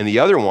leave. And the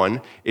other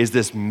one is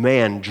this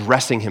man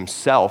dressing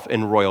himself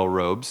in royal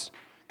robes,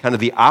 kind of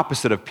the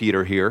opposite of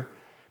Peter here,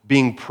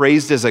 being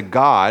praised as a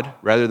god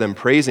rather than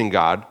praising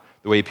God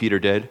the way Peter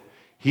did.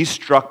 He's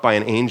struck by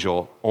an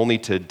angel only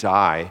to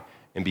die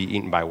and be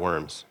eaten by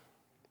worms.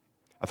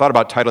 I thought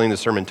about titling the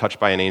sermon "Touched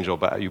by an Angel,"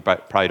 but you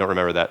probably don't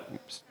remember that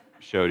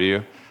show, do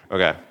you?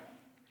 Okay.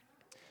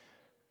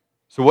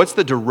 So what's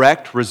the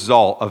direct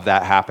result of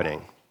that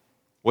happening?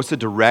 What's the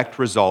direct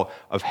result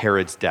of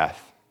Herod's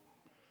death?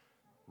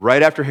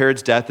 Right after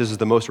Herod's death, this is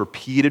the most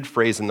repeated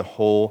phrase in the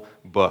whole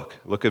book.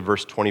 Look at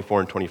verse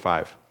 24 and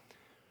 25.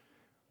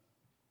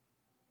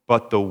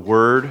 but the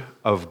word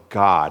of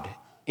God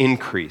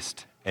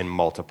increased and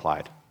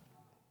multiplied.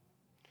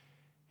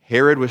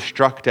 Herod was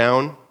struck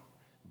down,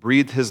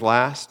 breathed his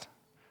last,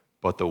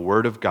 but the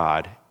word of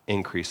God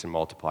increased and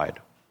multiplied.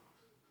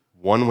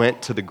 One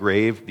went to the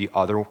grave, the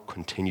other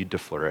continued to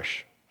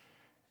flourish.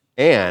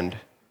 And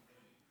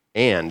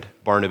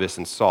Barnabas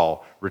and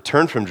Saul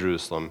returned from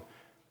Jerusalem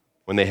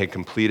when they had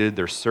completed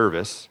their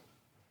service,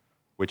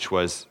 which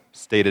was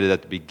stated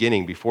at the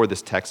beginning. Before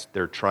this text,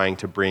 they're trying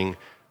to bring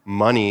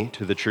money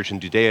to the church in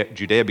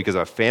Judea because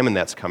of a famine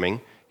that's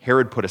coming.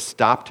 Herod put a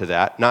stop to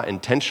that, not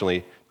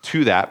intentionally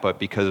to that, but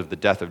because of the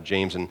death of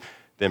James and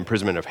the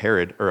imprisonment of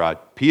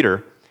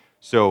Peter.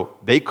 So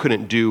they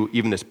couldn't do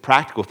even this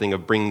practical thing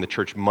of bringing the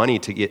church money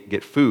to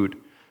get food.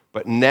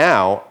 But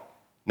now,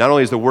 not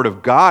only is the word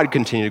of God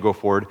continue to go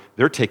forward,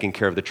 they're taking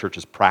care of the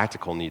church's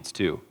practical needs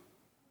too,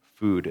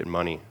 food and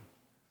money.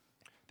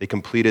 They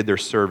completed their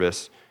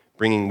service,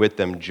 bringing with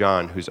them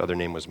John, whose other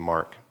name was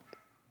Mark.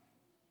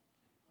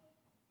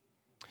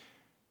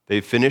 They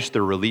finished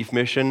their relief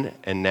mission,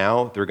 and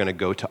now they're going to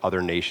go to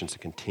other nations to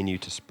continue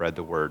to spread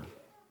the word.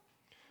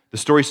 The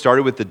story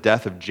started with the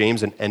death of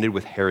James and ended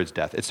with Herod's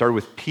death. It started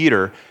with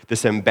Peter,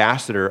 this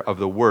ambassador of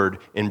the word,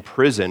 in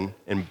prison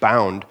and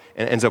bound,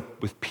 and ends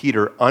up with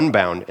Peter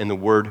unbound and the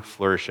word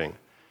flourishing.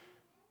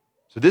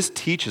 So this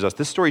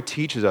story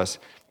teaches us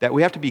that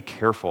we have to be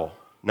careful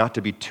not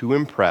to be too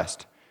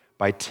impressed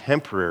by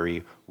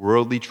temporary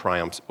worldly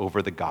triumphs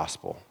over the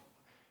gospel.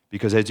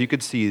 Because as you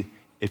could see,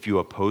 if you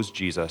oppose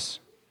Jesus,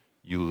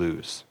 you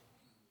lose.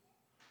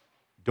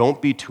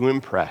 Don't be too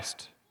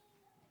impressed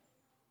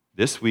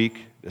this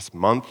week, this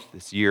month,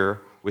 this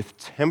year with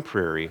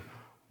temporary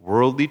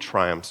worldly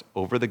triumphs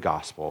over the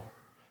gospel,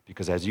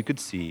 because as you could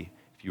see,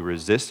 if you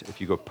resist,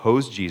 if you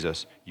oppose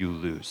Jesus, you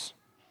lose.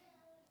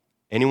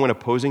 Anyone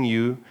opposing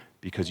you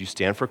because you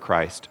stand for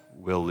Christ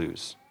will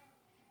lose.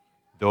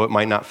 Though it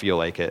might not feel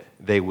like it,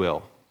 they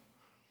will.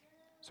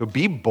 So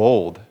be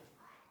bold,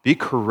 be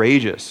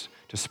courageous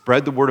to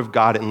spread the word of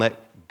God and let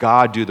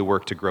God do the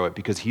work to grow it,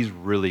 because he's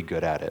really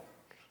good at it.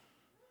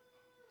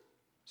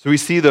 So we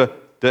see the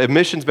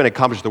mission's been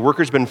accomplished, the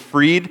worker's been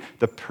freed,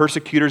 the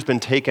persecutor's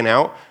been taken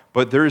out,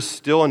 but there is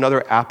still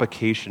another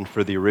application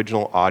for the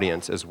original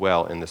audience as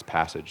well in this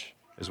passage,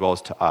 as well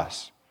as to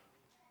us.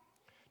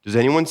 Does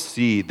anyone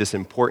see this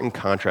important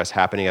contrast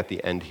happening at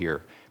the end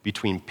here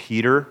between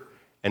Peter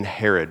and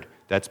Herod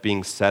that's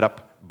being set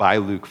up by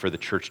Luke for the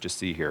church to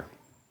see here?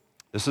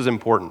 This is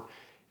important.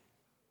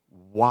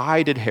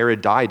 Why did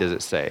Herod die, does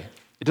it say?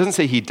 It doesn't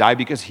say he died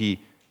because he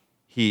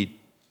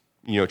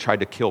tried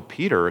to kill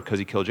Peter or because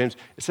he killed James.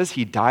 It says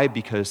he died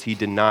because he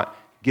did not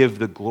give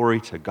the glory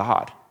to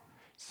God.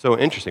 So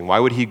interesting. Why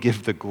would he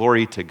give the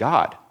glory to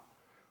God?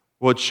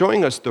 Well, it's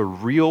showing us the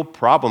real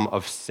problem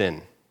of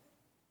sin.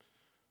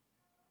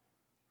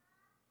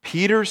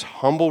 Peter's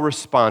humble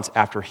response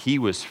after he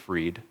was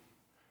freed,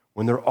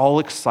 when they're all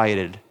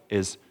excited,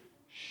 is,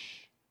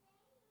 shh,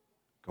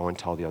 go and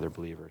tell the other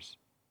believers.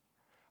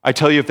 I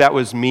tell you, if that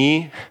was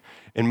me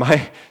in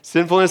my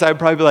sinfulness, I'd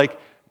probably be like,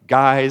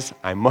 guys,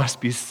 I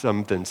must be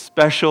something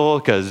special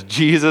because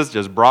Jesus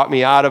just brought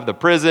me out of the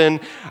prison.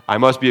 I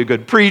must be a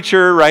good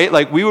preacher, right?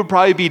 Like, we would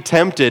probably be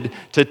tempted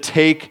to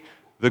take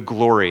the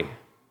glory.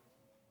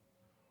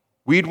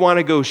 We'd want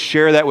to go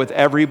share that with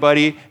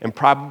everybody and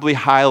probably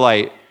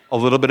highlight a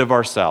little bit of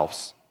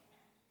ourselves.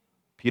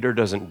 Peter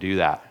doesn't do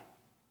that.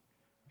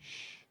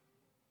 Shh.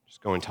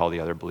 Just go and tell the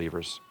other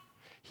believers.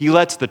 He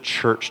lets the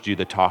church do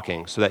the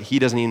talking so that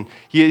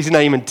he's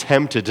not even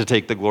tempted to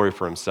take the glory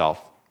for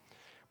himself.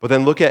 But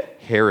then look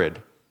at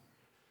Herod.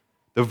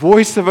 The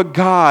voice of a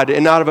God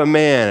and not of a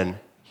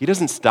man. He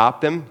doesn't stop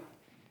them.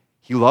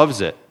 He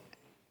loves it.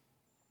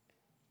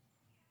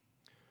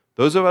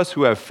 Those of us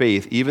who have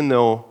faith, even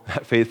though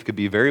that faith could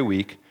be very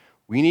weak,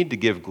 we need to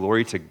give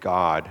glory to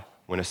God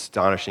when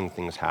astonishing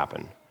things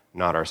happen,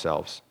 not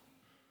ourselves.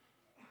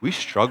 We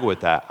struggle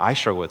with that. I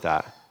struggle with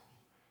that.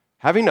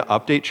 Having to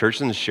update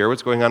churches and share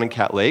what's going on in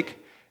Cat Lake,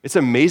 it's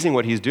amazing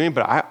what he's doing,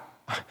 but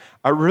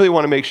I really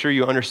want to make sure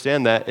you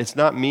understand that it's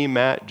not me,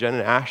 Matt, Jen,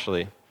 and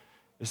Ashley.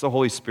 It's the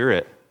Holy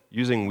Spirit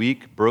using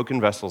weak,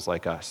 broken vessels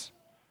like us.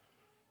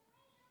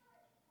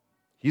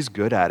 He's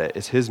good at it.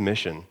 It's his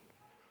mission.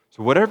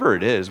 So whatever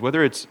it is,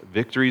 whether it's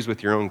victories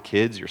with your own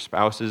kids, your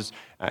spouses,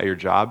 at your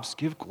jobs,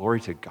 give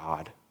glory to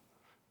God.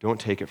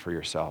 Don't take it for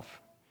yourself.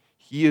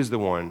 He is the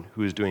one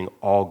who is doing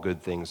all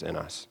good things in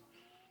us.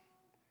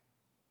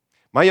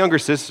 My younger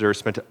sister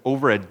spent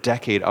over a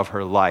decade of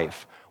her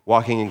life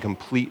walking in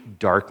complete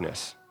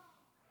darkness.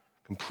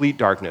 Complete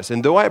darkness.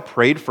 And though I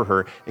prayed for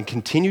her and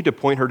continued to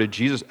point her to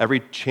Jesus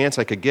every chance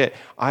I could get,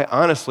 I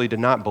honestly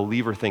did not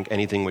believe or think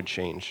anything would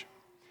change.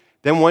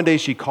 Then one day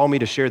she called me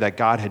to share that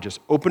God had just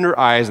opened her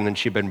eyes and then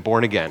she'd been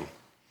born again.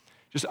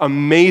 Just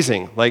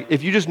amazing. Like,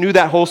 if you just knew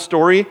that whole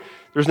story,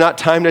 there's not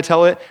time to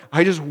tell it.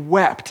 I just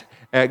wept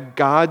at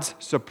God's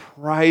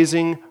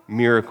surprising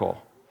miracle,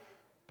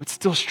 but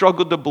still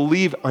struggled to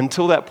believe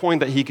until that point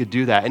that he could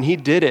do that. And he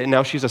did it, and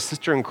now she's a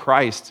sister in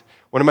Christ,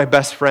 one of my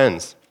best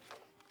friends.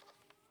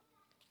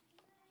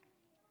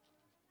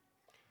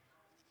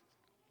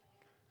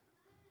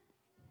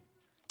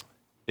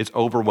 It's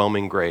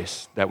overwhelming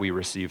grace that we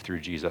receive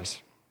through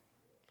Jesus.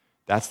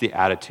 That's the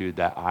attitude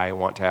that I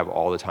want to have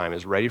all the time,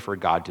 is ready for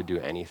God to do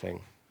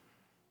anything.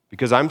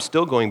 Because I'm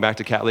still going back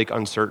to Cat Lake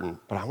uncertain,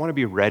 but I want to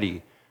be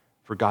ready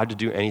for God to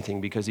do anything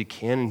because he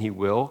can and he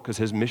will, because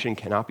his mission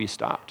cannot be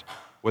stopped.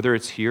 Whether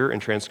it's here in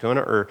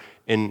Transcona or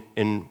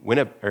in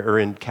Winnipeg or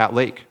in Cat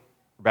Lake,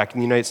 or back in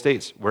the United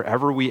States,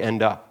 wherever we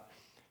end up,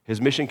 his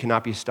mission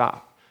cannot be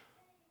stopped.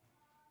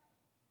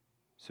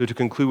 So to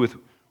conclude with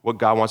what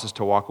God wants us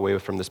to walk away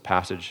with from this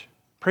passage,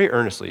 pray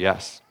earnestly,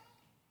 yes.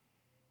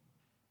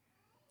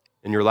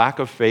 In your lack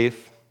of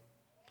faith,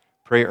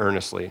 pray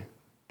earnestly,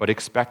 but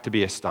expect to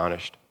be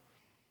astonished.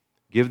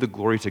 Give the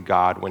glory to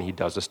God when he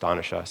does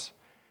astonish us.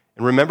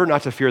 And remember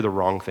not to fear the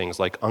wrong things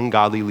like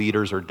ungodly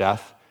leaders or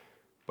death,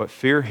 but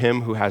fear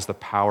him who has the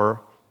power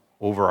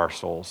over our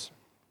souls.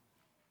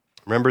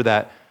 Remember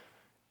that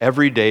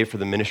every day for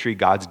the ministry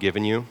God's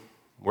given you,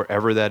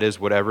 wherever that is,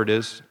 whatever it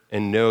is,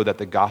 and know that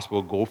the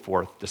gospel will go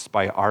forth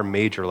despite our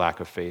major lack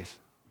of faith,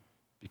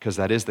 because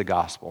that is the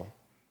gospel.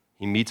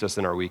 He meets us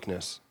in our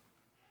weakness.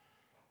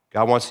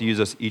 God wants to use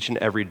us each and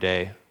every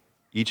day,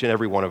 each and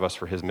every one of us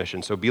for his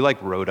mission. So be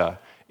like Rhoda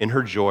in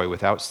her joy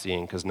without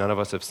seeing, because none of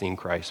us have seen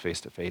Christ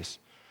face to face.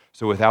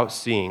 So without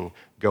seeing,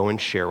 go and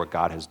share what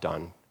God has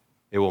done.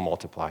 It will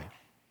multiply.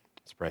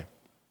 Let's pray.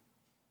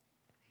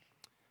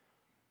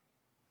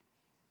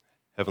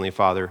 Heavenly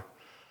Father,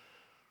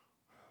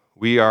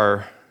 we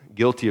are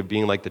guilty of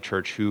being like the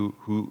church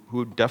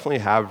who definitely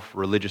have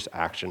religious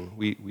action.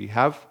 We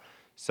have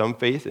some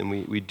faith and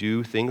we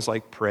do things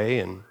like pray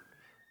and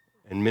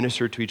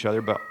minister to each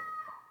other, but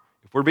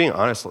if we're being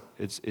honest,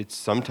 it's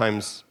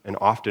sometimes and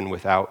often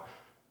without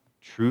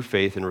true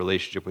faith and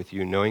relationship with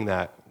you, knowing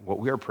that what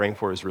we are praying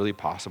for is really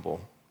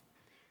possible.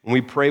 When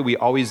we pray, we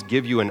always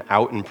give you an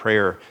out in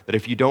prayer that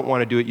if you don't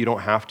want to do it, you don't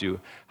have to.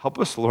 Help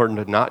us, Lord,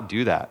 to not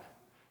do that,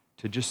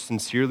 to just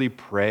sincerely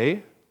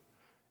pray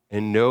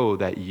and know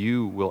that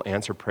you will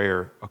answer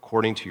prayer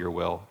according to your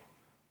will,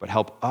 but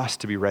help us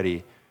to be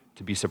ready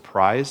to be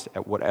surprised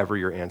at whatever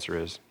your answer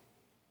is.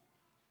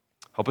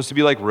 Help us to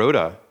be like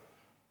Rhoda,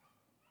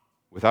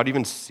 without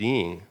even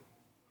seeing,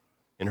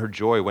 in her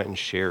joy went and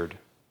shared.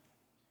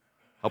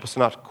 Help us to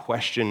not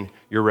question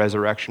your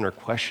resurrection or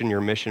question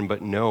your mission,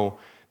 but know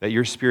that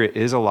your Spirit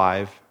is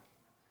alive,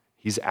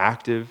 he's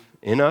active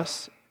in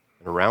us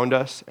and around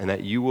us, and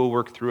that you will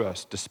work through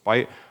us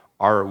despite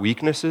our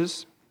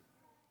weaknesses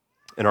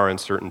and our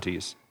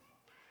uncertainties.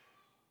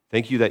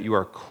 Thank you that you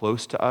are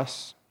close to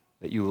us,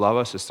 that you love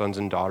us as sons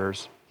and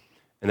daughters,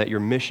 and that your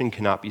mission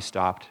cannot be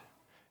stopped,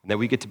 and that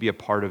we get to be a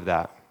part of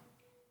that.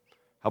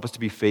 Help us to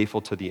be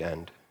faithful to the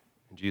end.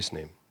 In Jesus'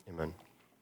 name, amen.